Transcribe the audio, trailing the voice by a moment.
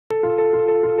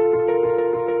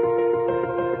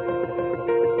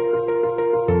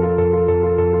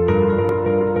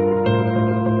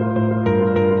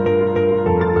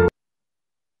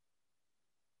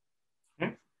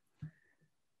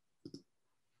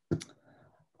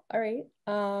All right.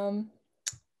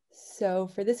 So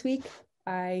for this week,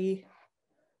 I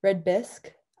read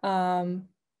BISQ,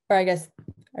 or I guess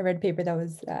I read a paper that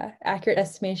was accurate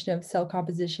estimation of cell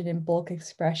composition and bulk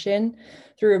expression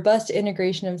through robust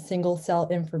integration of single cell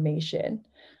information.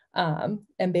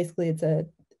 And basically it's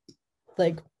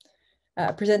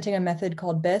presenting a method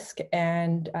called BISQ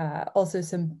and also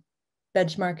some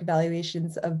benchmark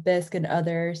evaluations of BISQ and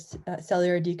other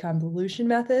cellular deconvolution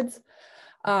methods.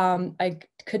 I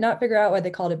could not figure out why they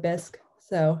called it BISQ,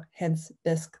 so hence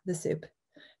BISQ, the soup,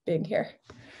 being here.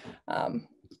 The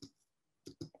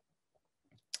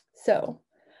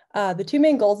two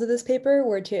main goals of this paper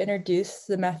were to introduce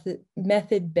the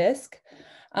method BISQ,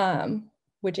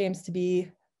 which aims to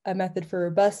be a method for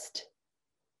robust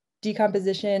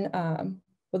decomposition.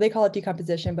 Well, they call it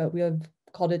decomposition, but we have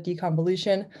called it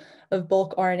deconvolution of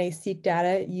bulk RNA-seq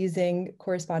data using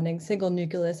corresponding single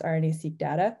nucleus RNA-seq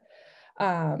data.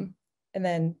 And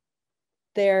then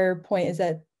their point is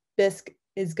that BISQ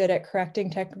is good at correcting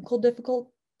technical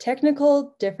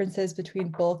differences between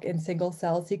bulk and single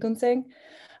cell sequencing.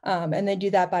 And they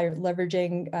do that by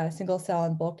leveraging single cell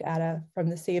and bulk data from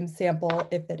the same sample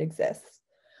if it exists.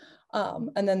 And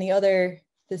then the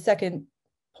second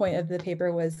point of the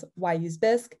paper was why use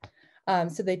BISQ.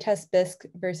 So they test BISQ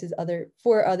versus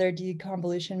four other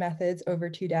deconvolution methods over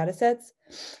 2 data sets.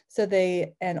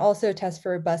 And also test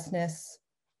for robustness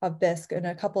of BISQ in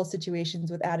a couple of situations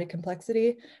with added complexity.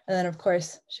 And then of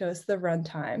course, shows the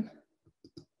runtime.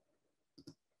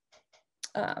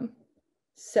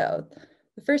 So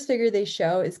the first figure they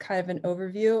show is kind of an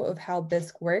overview of how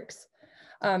BISQ works.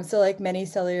 So like many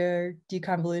cellular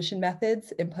deconvolution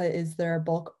methods, input is their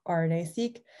bulk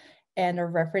RNA-seq and a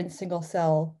reference single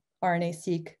cell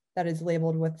RNA-seq that is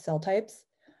labeled with cell types.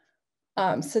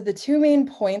 So the two main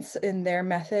points in their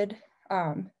method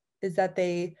is that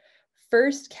they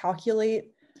first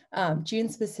calculate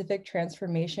gene-specific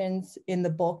transformations in the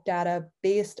bulk data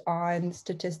based on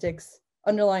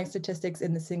underlying statistics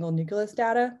in the single nucleus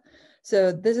data.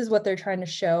 So this is what they're trying to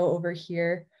show over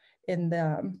here in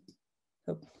the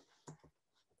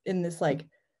in this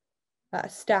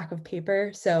stack of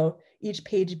paper. So each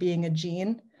page being a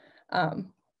gene.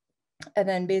 And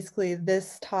then basically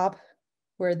this top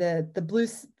where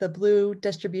the blue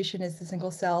distribution is the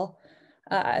single cell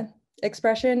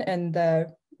expression and the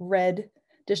red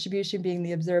distribution being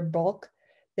the observed bulk,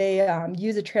 they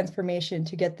use a transformation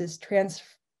to get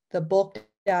the bulk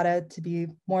data to be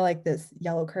more like this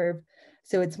yellow curve.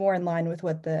 So it's more in line with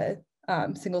what the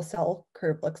single cell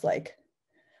curve looks like.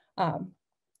 And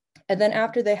then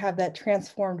after they have that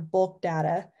transformed bulk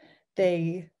data,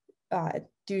 they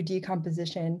do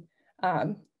decomposition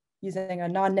using a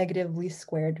non-negative least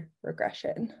squared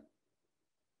regression.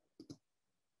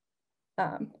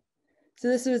 So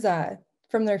this was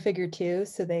from their figure 2.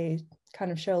 So they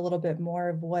kind of show a little bit more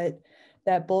of what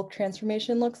that bulk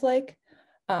transformation looks like.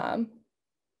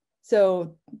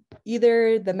 So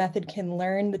either the method can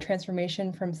learn the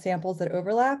transformation from samples that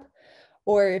overlap,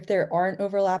 or if there aren't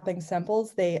overlapping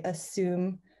samples, they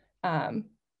assume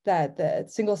that the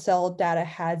single cell data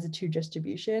has a true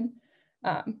distribution.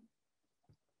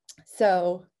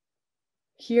 So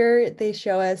here they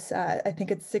show us, I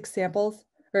think it's 6 samples,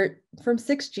 or from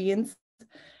 6 genes,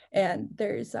 and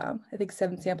there's, I think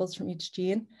 7 samples from each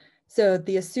gene. So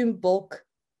the assumed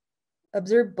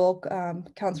observed bulk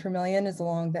counts per million is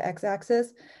along the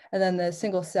x-axis, and then the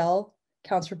single cell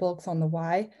counts for bulks on the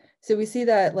y. So we see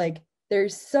that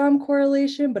there's some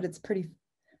correlation, but it's pretty,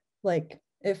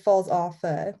 it falls off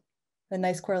a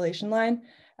nice correlation line.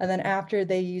 And then after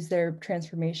they use their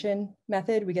transformation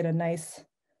method, we get a nice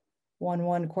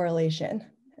 1-1 correlation.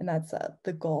 And that's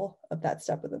the goal of that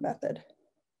step of the method.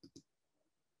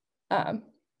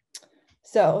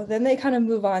 So then they kind of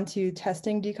move on to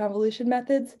testing deconvolution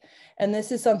methods. And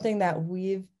this is something that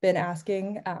we've been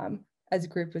asking as a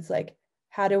group, was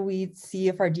how do we see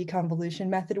if our deconvolution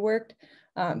method worked?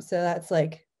 So that's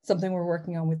something we're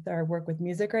working on with our work with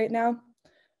music right now.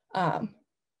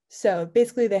 So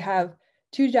basically they have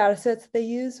 2 data sets they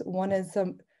use. One is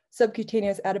some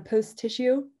subcutaneous adipose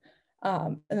tissue.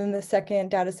 And then the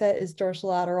second data set is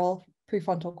dorsolateral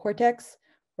prefrontal cortex,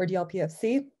 or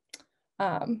DLPFC.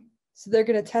 So they're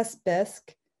going to test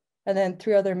BISQ, and then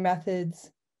 3 other methods,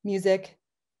 music,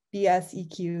 BS,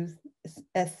 EQ,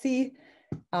 SC,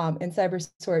 and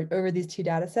CyberSort over these 2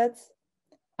 data sets.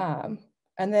 And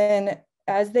then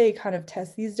as they kind of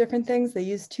test these different things, they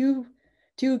use two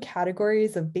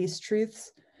categories of base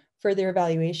truths for their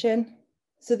evaluation.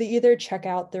 So they either check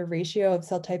out the ratio of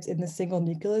cell types in the single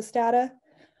nucleus data,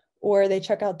 or they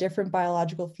check out different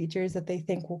biological features that they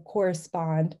think will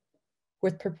correspond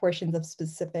with proportions of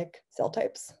specific cell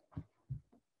types.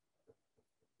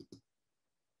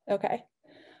 Okay.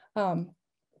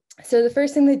 So the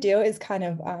first thing they do is kind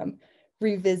of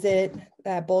revisit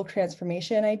that bulk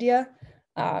transformation idea.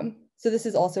 So this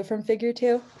is also from figure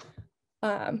 2.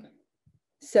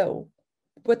 So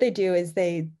what they do is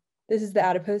this is the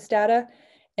adipose data,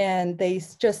 and they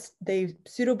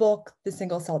pseudobulk the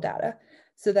single cell data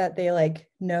so that they like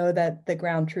know that the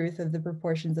ground truth of the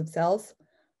proportions of cells.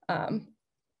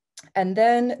 And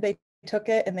then they took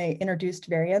it and they introduced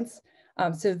variance.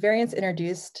 So variance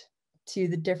introduced to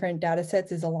the different data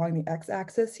sets is along the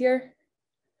x-axis here.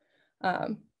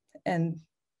 And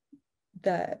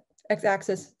the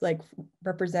x-axis like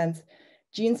represents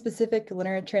gene-specific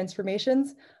linear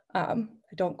transformations. I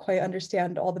don't quite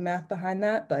understand all the math behind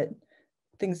that, but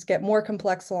things get more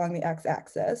complex along the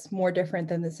x-axis, more different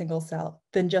than the single cell,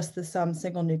 than just the sum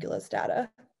single nucleus data.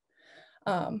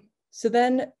 So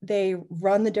then they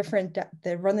run the different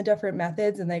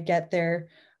methods and they get their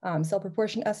cell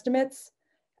proportion estimates.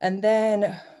 And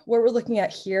then what we're looking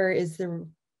at here is the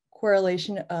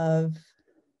correlation of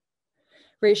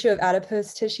ratio of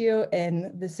adipose tissue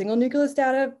in the single nucleus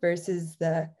data versus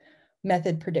the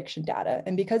method prediction data.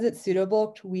 And because it's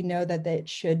pseudobulked, we know that it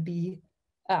should be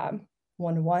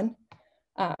 1-to-1.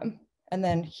 And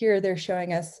then here they're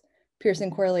showing us Pearson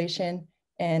correlation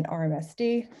and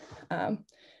RMSD.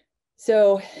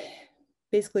 So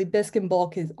basically BisQ and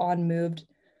bulk is unmoved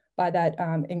by that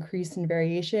increase in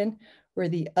variation, where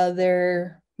the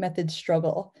other methods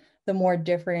struggle, the more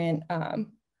different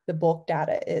the bulk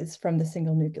data is from the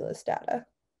single nucleus data.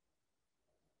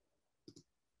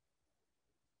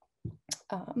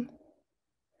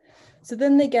 So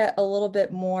then they get a little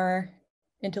bit more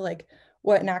into like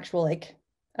what an actual, like,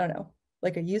 I don't know,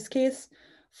 like a use case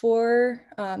for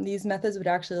these methods would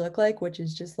actually look like, which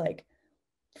is just like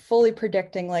fully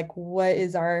predicting like what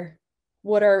are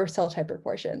our cell type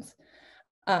proportions.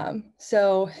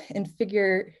 So in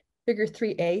figure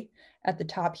 3A at the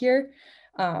top here,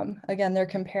 again, they're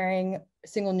comparing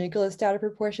single nucleus data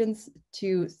proportions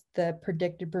to the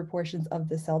predicted proportions of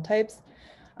the cell types.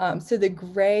 So the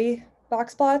gray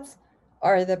box plots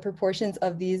are the proportions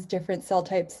of these different cell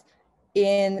types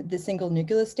in the single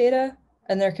nucleus data,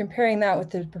 and they're comparing that with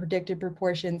the predicted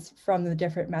proportions from the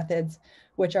different methods,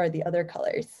 which are the other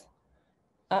colors.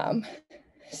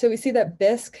 So we see that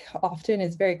BisQ often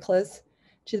is very close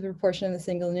to the proportion of the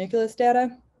single nucleus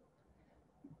data.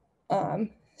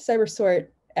 CyberSort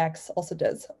X also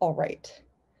does all right.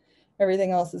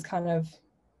 Everything else is kind of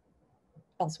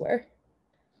elsewhere.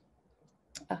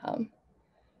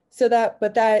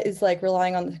 But that is like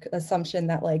relying on the assumption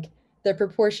that like the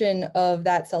proportion of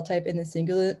that cell type in the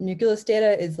single nucleus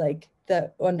data is like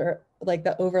the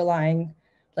overlying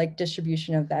like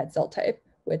distribution of that cell type,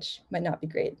 which might not be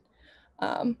great.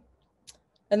 And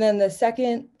then the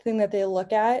second thing that they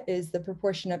look at is the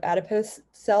proportion of adipose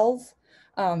cells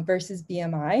versus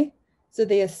BMI. So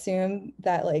they assume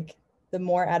that like the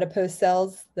more adipose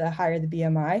cells, the higher the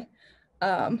BMI.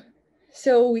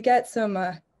 So we get some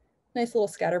nice little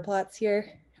scatter plots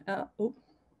here.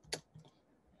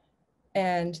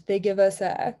 And they give us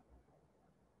a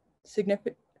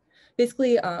significant,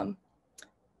 basically, I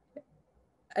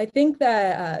think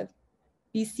that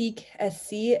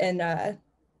BisqueRNA and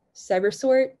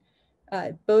CyberSort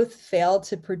both failed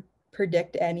to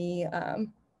predict any of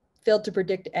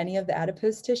the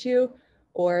adipose tissue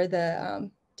or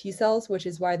the T cells, which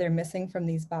is why they're missing from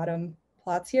these bottom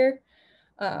plots here.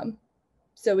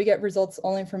 So we get results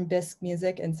only from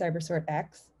BisqueMusic and CyberSort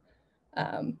X.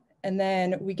 And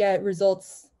then we get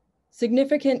results,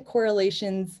 significant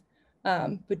correlations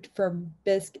from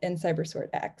BisQ and CyberSort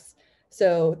X.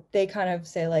 So they kind of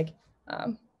say like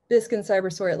BisQ and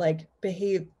CyberSort like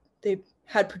they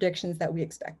had predictions that we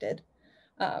expected.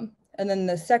 And then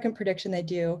the second prediction they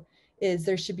do is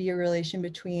there should be a relation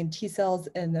between T cells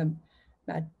and the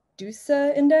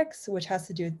Medusa index, which has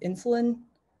to do with insulin.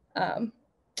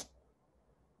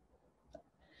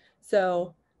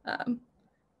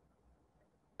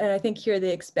 And I think here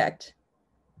they expect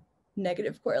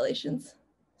negative correlations.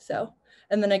 So,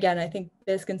 and then again, I think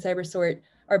BisQ and CyberSort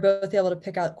are both able to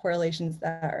pick out correlations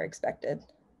that are expected.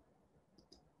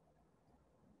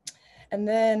 And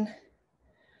then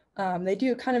they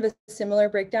do kind of a similar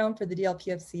breakdown for the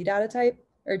DLPFC data type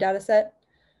or data set.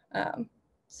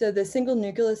 So the single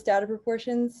nucleus data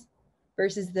proportions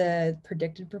versus the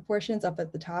predicted proportions up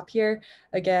at the top here.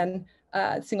 Again,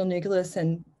 single nucleus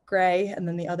in gray, and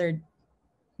then the other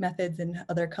methods in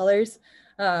other colors.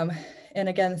 And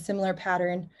again, a similar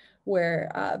pattern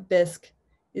where BisQ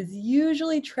is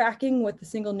usually tracking with the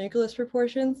single nucleus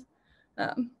proportions.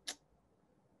 And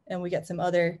and we get some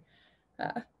other,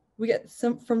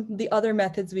 from the other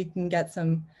methods, we can get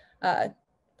some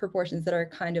proportions that are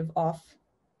kind of off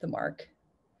the mark.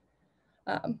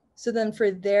 So then for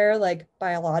their like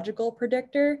biological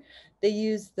predictor, they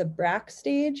use the BRAC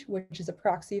stage, which is a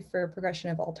proxy for progression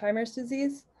of Alzheimer's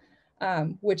disease,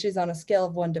 which is on a scale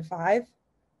of 1 to 5.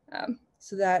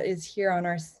 So that is here on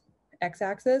our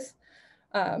x-axis.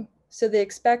 So they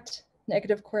expect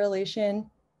negative correlation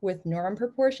with norm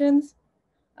proportions.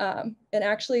 And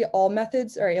actually all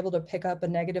methods are able to pick up a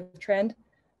negative trend.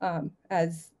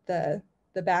 As the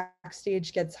back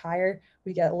stage gets higher,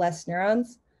 we get less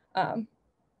neurons.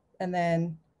 And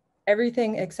then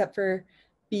everything except for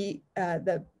the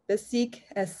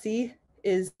BisqueRNA SC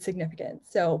is significant.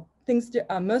 So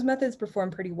most methods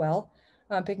perform pretty well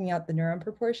picking out the neuron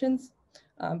proportions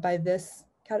by this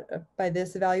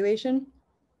evaluation.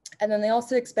 And then they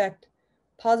also expect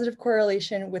positive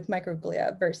correlation with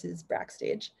microglia versus BRAC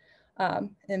stage.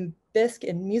 And BISC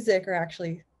and MUSIC are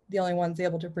actually the only ones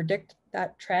able to predict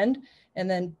that trend. And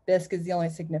then BISC is the only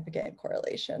significant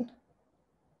correlation.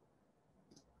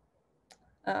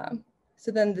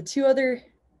 So then the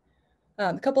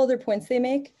couple other points they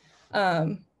make,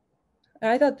 and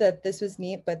I thought that this was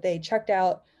neat, but they checked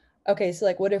out, okay, so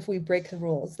like, what if we break the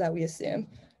rules that we assume?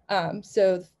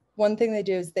 So one thing they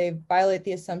do is they violate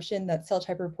the assumption that cell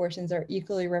type proportions are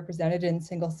equally represented in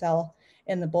single cell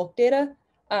in the bulk data.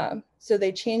 So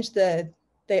they change they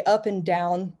up and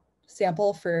down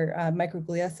sample for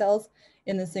microglia cells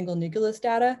in the single nucleus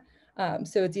data.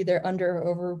 So it's either under or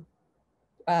over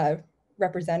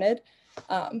represented.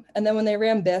 And then when they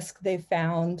ran BISC, they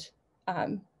found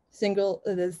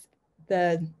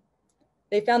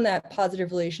they found that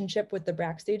positive relationship with the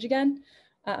BRAC stage again.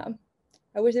 I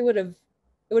wish it would have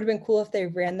been cool if they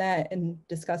ran that and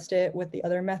discussed it with the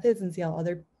other methods and see how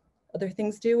other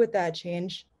things do with that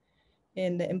change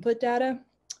in the input data.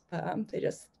 They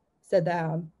just said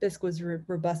that BISC was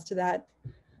robust to that.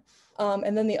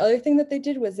 And then the other thing that they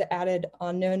did was they added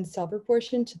unknown cell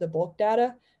proportion to the bulk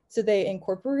data. So they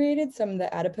incorporated some of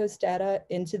the adipose data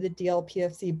into the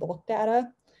DLPFC bulk data.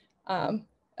 And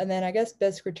then I guess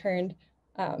BISC returned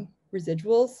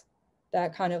residuals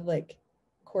that kind of like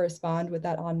correspond with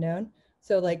that unknown.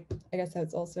 So like, I guess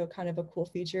that's also kind of a cool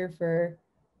feature for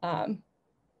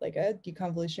like a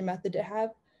deconvolution method to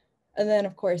have. And then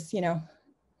of course, we've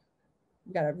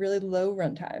got a really low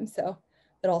runtime. So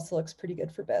that also looks pretty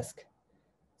good for BISC.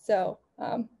 So